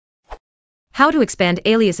How to expand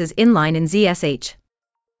aliases inline in ZSH.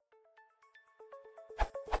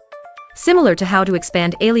 Similar to how to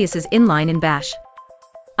expand aliases inline in Bash.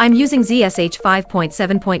 I'm using ZSH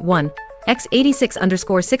 5.7.1,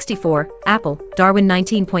 x86_64, Apple, Darwin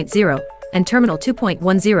 19.0, and Terminal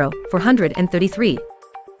 2.10, 433.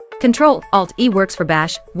 Control-Alt-E works for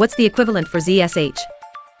Bash. What's the equivalent for ZSH?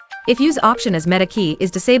 If use option as meta key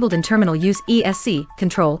is disabled in terminal, use ESC,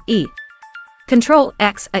 Control-E.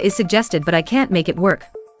 Control-X is suggested, but I can't make it work.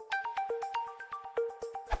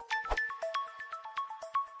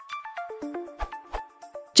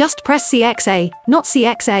 Just press CXA, not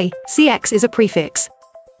CXA. CX is a prefix.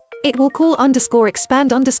 It will call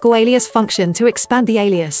 _expand_alias function to expand the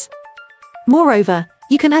alias. Moreover,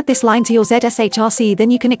 you can add this line to your ZSHRC,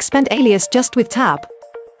 then you can expand alias just with tab.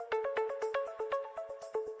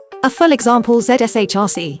 A full example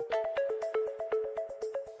ZSHRC.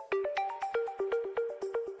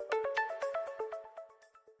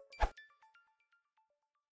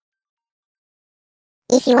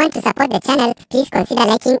 If you want to support the channel, please consider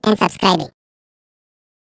liking and subscribing.